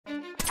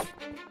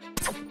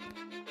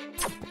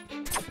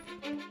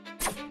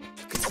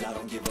I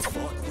don't give a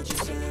fuck what you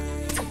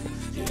say.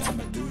 Yeah,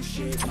 I'ma do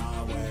shit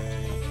my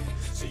way.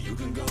 So you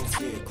can go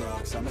kick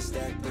rocks, I'ma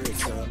stack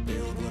bricks up,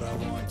 build what I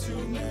want to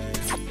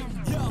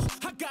make. Yo,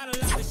 I got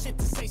a lot of shit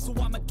to say, so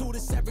I'ma do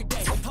this every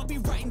day. I'll be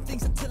writing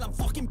things until I'm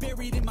fucking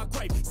buried in my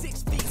grave.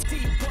 6 feet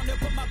deep under,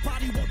 but my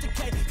body won't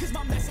decay, cause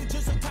my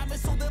messages are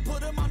timeless, so they'll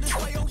put them